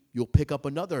midweek, you'll pick up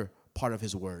another part of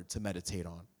his word to meditate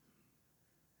on.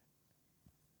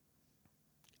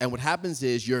 And what happens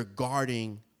is you're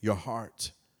guarding your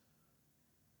heart.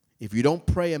 If you don't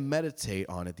pray and meditate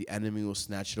on it, the enemy will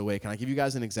snatch it away. Can I give you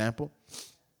guys an example?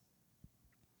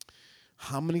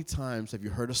 How many times have you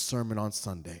heard a sermon on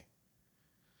Sunday?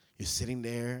 You're sitting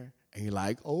there and you're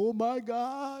like, oh my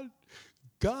God,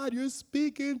 you're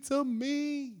speaking to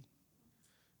me.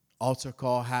 Altar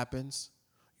call happens.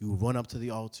 You run up to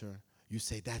the altar. You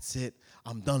say, that's it.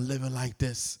 I'm done living like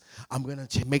this. I'm going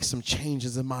to make some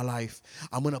changes in my life.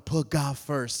 I'm going to put God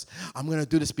first. I'm going to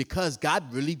do this because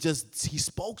God really he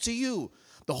spoke to you.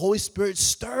 The Holy Spirit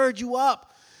stirred you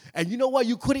up. And you know what?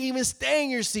 You couldn't even stay in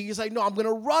your seat. You're like, no, I'm going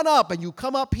to run up. And you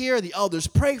come up here. The elders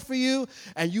pray for you.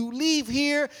 And you leave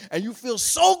here. And you feel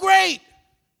so great.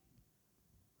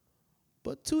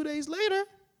 But 2 days later,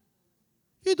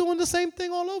 you're doing the same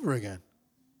thing all over again.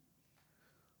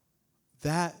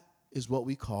 That is what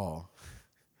we call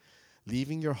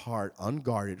leaving your heart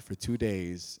unguarded for 2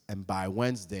 days, and by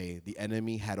Wednesday, the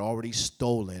enemy had already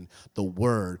stolen the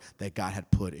word that God had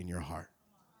put in your heart.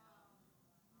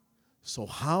 So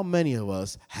how many of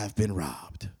us have been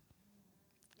robbed?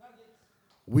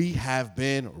 We have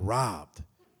been robbed.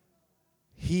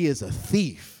 He is a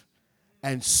thief.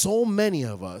 And so many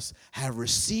of us have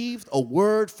received a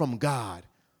word from God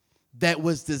that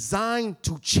was designed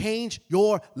to change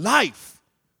your life.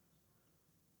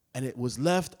 And it was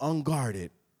left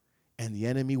unguarded, and the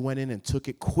enemy went in and took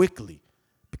it quickly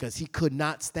because he could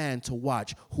not stand to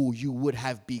watch who you would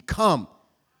have become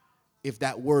if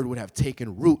that word would have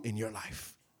taken root in your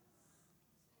life.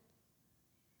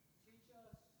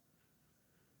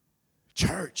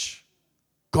 Church,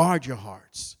 guard your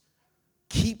hearts.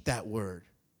 Keep that word.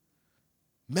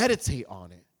 Meditate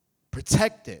on it.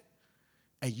 Protect it.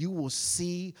 And you will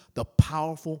see the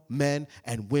powerful men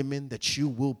and women that you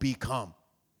will become.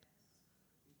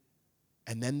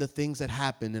 And then the things that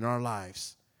happen in our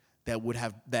lives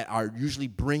that are usually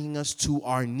bringing us to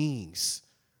our knees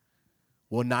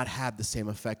will not have the same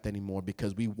effect anymore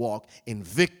because we walk in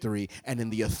victory and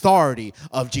in the authority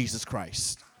of Jesus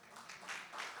Christ.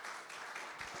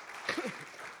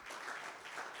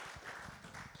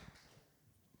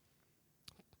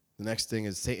 The next thing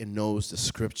is Satan knows the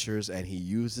scriptures and he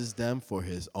uses them for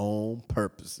his own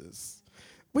purposes.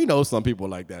 We know some people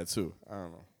like that too. I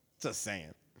don't know. Just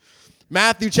saying.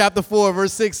 Matthew chapter 4,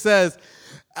 verse 6 says,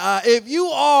 if you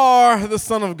are the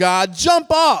Son of God,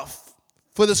 jump off.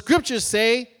 For the scriptures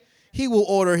say, he will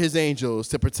order his angels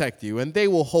to protect you, and they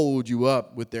will hold you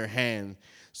up with their hand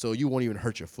so you won't even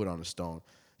hurt your foot on a stone.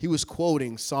 He was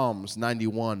quoting Psalms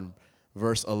 91,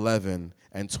 verse 11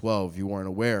 and 12, if you weren't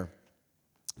aware.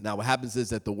 Now, what happens is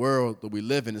that the world that we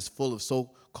live in is full of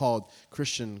so-called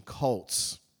Christian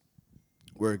cults,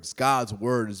 where God's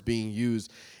word is being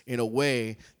used in a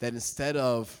way that instead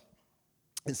of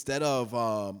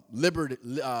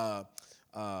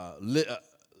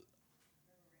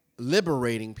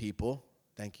liberating people,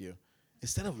 thank you.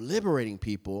 Instead of liberating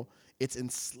people, it's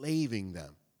enslaving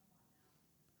them.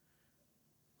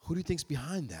 Who do you think's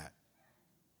behind that?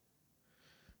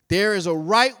 There is a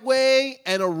right way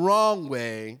and a wrong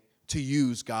way to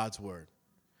use God's word.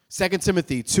 2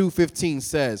 Timothy 2:15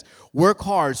 says, work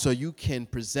hard so you can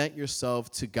present yourself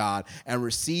to God and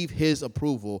receive his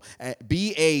approval. And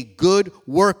be a good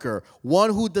worker, one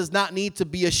who does not need to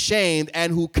be ashamed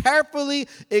and who carefully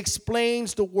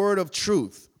explains the word of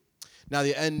truth. Now,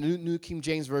 the New King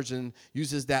James Version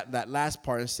uses that last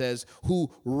part and says,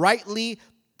 who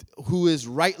is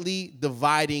rightly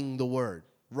dividing the word.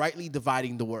 Rightly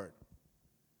dividing the word.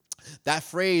 That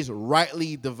phrase,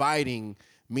 rightly dividing,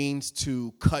 means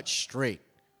to cut straight.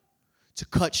 To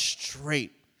cut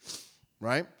straight,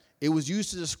 right? It was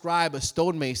used to describe a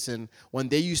stonemason when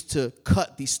they used to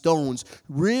cut these stones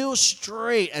real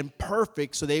straight and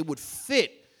perfect so they would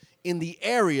fit in the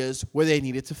areas where they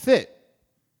needed to fit.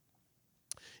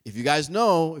 If you guys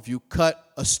know, if you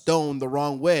cut a stone the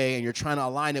wrong way and you're trying to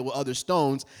align it with other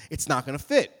stones, it's not going to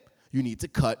fit. You need to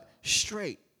cut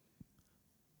straight.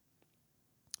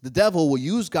 The devil will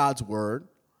use God's word,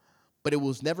 but it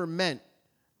was never meant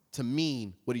to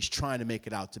mean what he's trying to make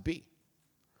it out to be.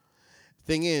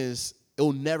 Thing is, it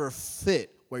will never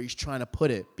fit where he's trying to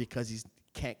put it because he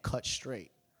can't cut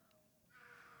straight.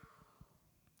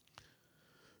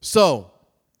 So,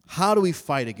 how do we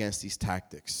fight against these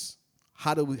tactics?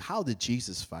 How did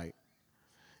Jesus fight?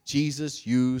 Jesus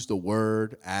used the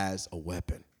word as a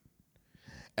weapon.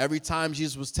 Every time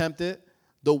Jesus was tempted,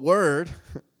 the word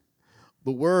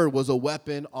was a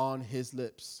weapon on his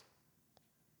lips.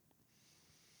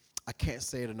 I can't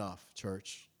say it enough,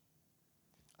 church.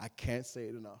 I can't say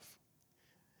it enough.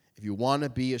 If you want to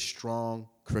be a strong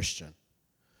Christian,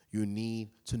 you need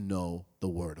to know the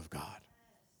word of God.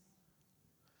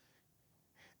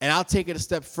 And I'll take it a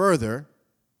step further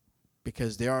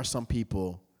because there are some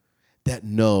people that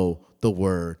know the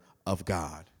word of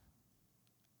God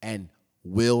and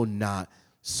will not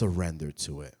surrender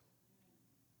to it.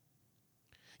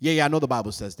 Yeah, I know the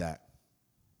Bible says that.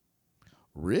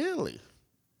 Really?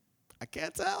 I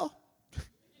can't tell.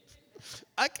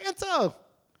 I can't tell.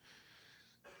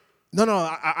 No,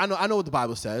 I know what the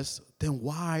Bible says. Then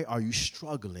why are you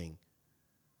struggling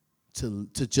to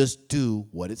just do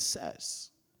what it says?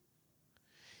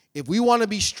 If we want to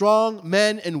be strong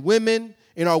men and women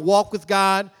in our walk with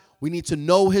God, we need to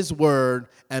know his word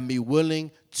and be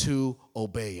willing to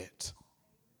obey it.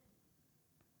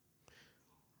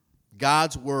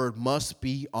 God's word must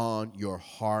be on your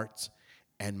heart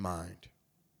and mind.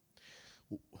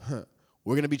 We're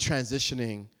going to be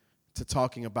transitioning to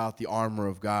talking about the armor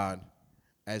of God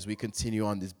as we continue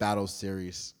on this battle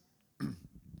series.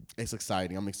 It's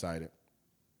exciting. I'm excited.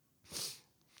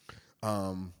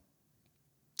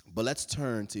 But let's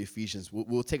turn to Ephesians.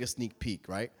 We'll take a sneak peek,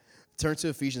 right? Turn to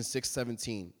Ephesians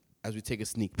 6:17 as we take a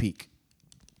sneak peek.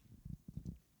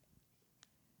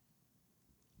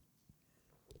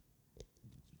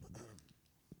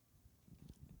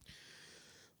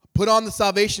 Put on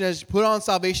salvation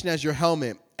as your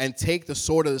helmet and take the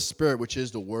sword of the Spirit, which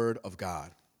is the word of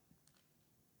God.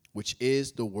 Which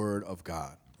is the word of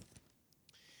God.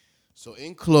 So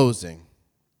in closing,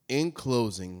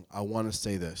 I want to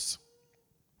say this.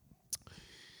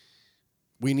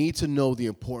 We need to know the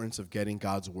importance of getting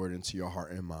God's word into your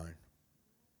heart and mind.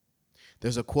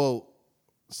 There's a quote,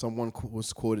 someone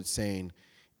was quoted saying,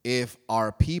 if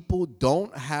our people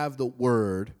don't have the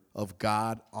word of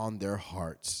God on their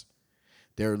hearts,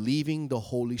 they're leaving the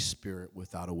Holy Spirit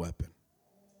without a weapon.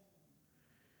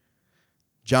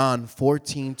 John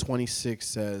 14:26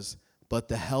 says, but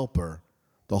the Helper,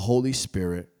 the Holy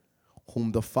Spirit,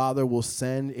 whom the Father will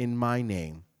send in my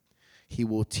name, he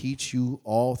will teach you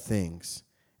all things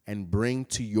and bring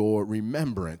to your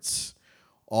remembrance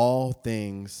all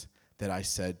things that I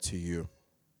said to you.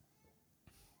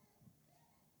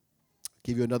 I'll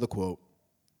give you another quote.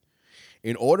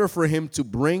 In order for him to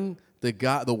bring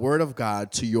the word of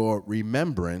God to your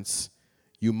remembrance,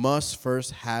 you must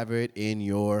first have it in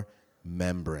your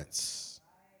remembrance.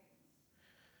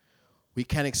 We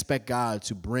can't expect God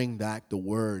to bring back the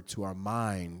word to our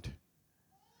mind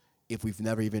if we've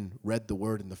never even read the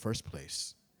word in the first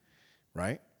place,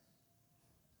 right?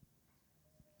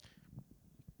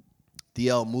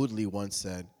 D.L. Moody once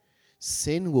said,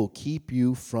 sin will keep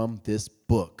you from this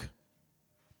book,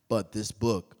 but this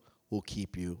book will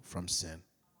keep you from sin.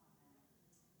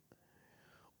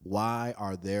 Why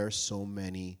are there so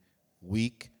many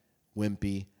weak,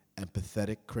 wimpy, and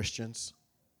pathetic Christians?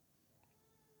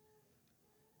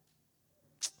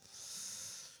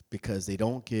 Because they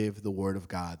don't give the word of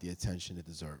God the attention it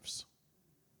deserves.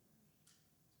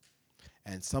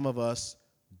 And some of us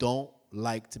don't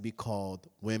like to be called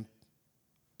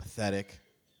pathetic,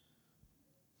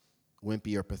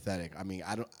 wimpy or pathetic. I mean,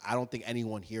 I don't think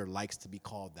anyone here likes to be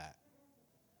called that.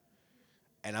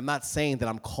 And I'm not saying that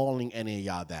I'm calling any of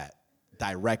y'all that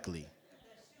directly.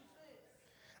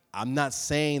 I'm not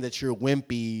saying that you're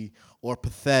wimpy or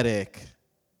pathetic.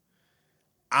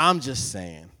 I'm just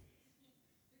saying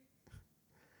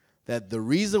that the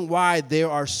reason why there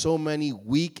are so many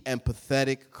weak and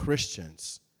pathetic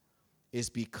Christians is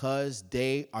because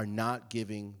they are not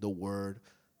giving the word,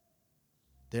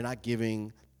 they're not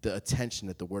giving the attention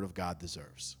that the word of God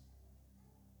deserves.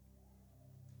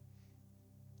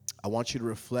 I want you to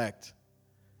reflect,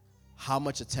 how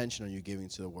much attention are you giving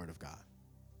to the word of God?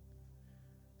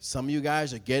 Some of you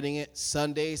guys are getting it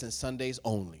Sundays and Sundays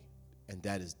only, and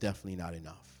that is definitely not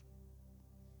enough.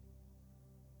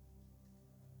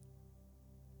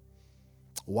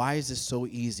 Why is it so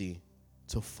easy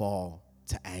to fall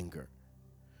to anger?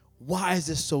 Why is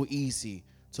it so easy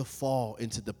to fall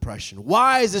into depression?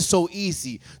 Why is it so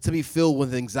easy to be filled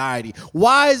with anxiety?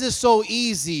 Why is it so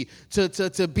easy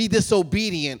to be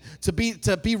disobedient, to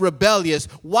be rebellious?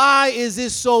 Why is it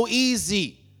so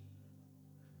easy?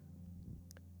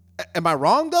 Am I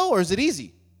wrong, though, or is it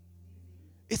easy?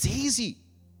 It's easy.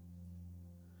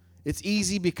 It's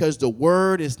easy because the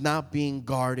word is not being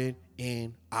guarded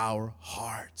in our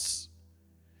hearts.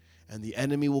 And the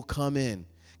enemy will come in,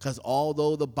 because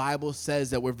although the Bible says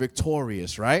that we're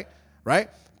victorious, right?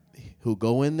 He'll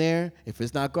go in there, if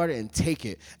it's not guarded, and take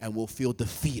it, and we'll feel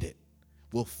defeated.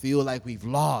 We'll feel like we've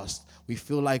lost. We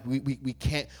feel like we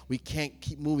can't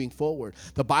keep moving forward.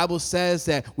 The Bible says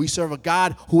that we serve a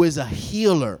God who is a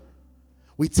healer.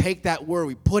 We take that word,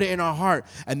 we put it in our heart,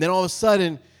 and then all of a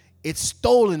sudden, it's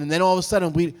stolen, and then all of a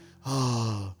sudden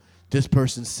this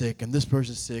person's sick, and this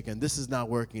person's sick, and this is not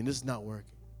working, and this is not working.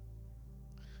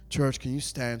 Church, can you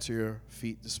stand to your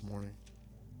feet this morning?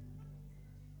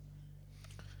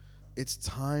 It's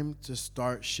time to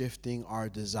start shifting our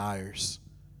desires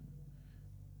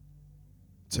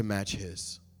to match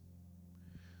His.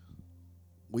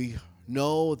 We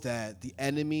know that the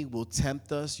enemy will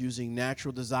tempt us using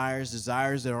natural desires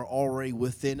that are already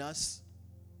within us.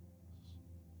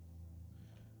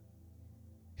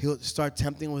 He'll start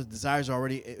tempting with desires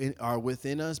already are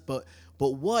within us. But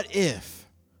what if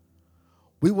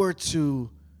we were to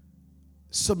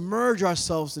submerge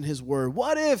ourselves in His word?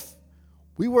 What if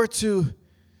we were to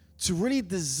really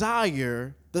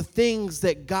desire the things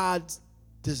that God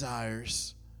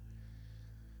desires?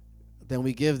 Then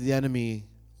we give the enemy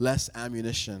less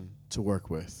ammunition to work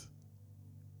with.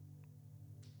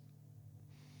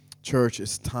 Church,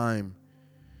 it's time.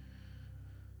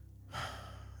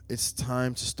 It's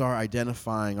time to start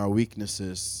identifying our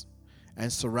weaknesses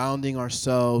and surrounding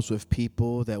ourselves with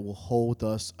people that will hold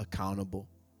us accountable,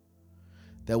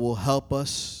 that will help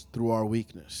us through our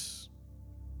weakness.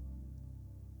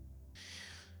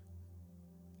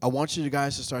 I want you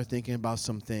guys to start thinking about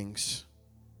some things.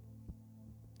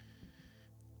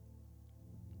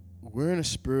 We're in a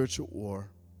spiritual war.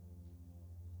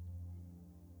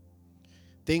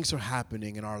 Things are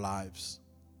happening in our lives.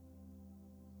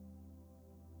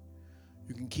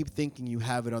 You can keep thinking you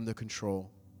have it under control,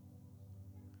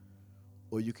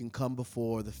 or you can come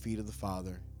before the feet of the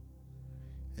Father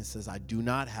and says, I do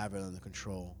not have it under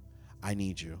control. I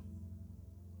need you.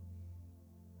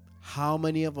 How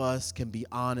many of us can be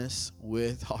honest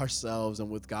with ourselves and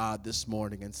with God this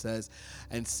morning and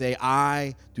say,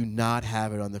 I do not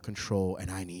have it under control and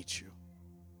I need you.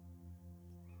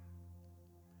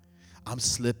 I'm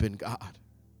slipping, God.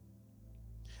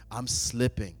 I'm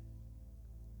slipping.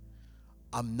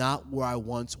 I'm not where I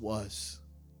once was.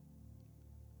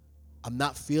 I'm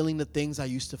not feeling the things I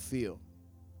used to feel.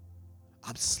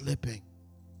 I'm slipping.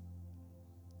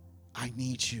 I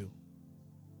need you.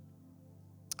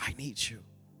 I need you.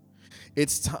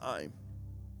 It's time.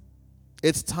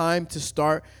 It's time to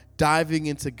start diving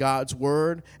into God's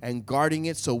word and guarding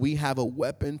it so we have a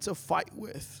weapon to fight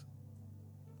with.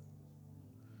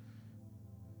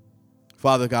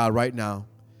 Father God, right now,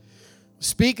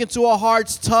 Speak into our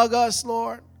hearts, tug us,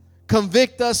 Lord.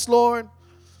 Convict us, Lord.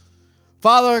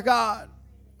 Father God,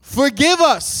 forgive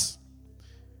us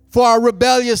for our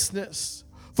rebelliousness.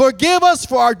 Forgive us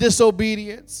for our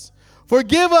disobedience.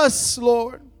 Forgive us,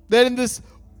 Lord, that in this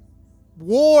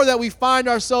war that we find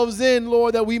ourselves in,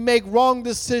 Lord, that we make wrong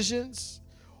decisions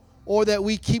or that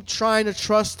we keep trying to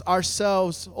trust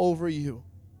ourselves over you.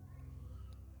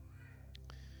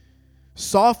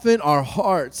 Soften our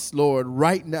hearts, Lord,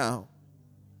 right now.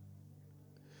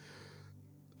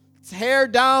 Tear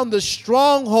down the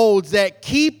strongholds that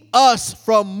keep us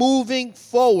from moving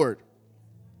forward.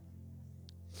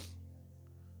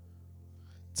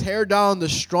 Tear down the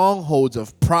strongholds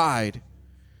of pride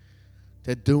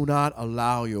that do not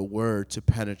allow your word to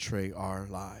penetrate our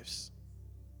lives.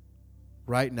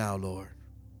 Right now, Lord,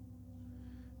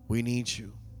 we need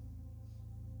you.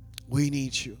 We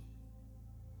need you.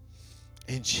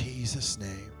 In Jesus'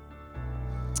 name.